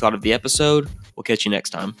know what you thought of the episode. We'll catch you next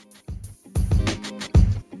time.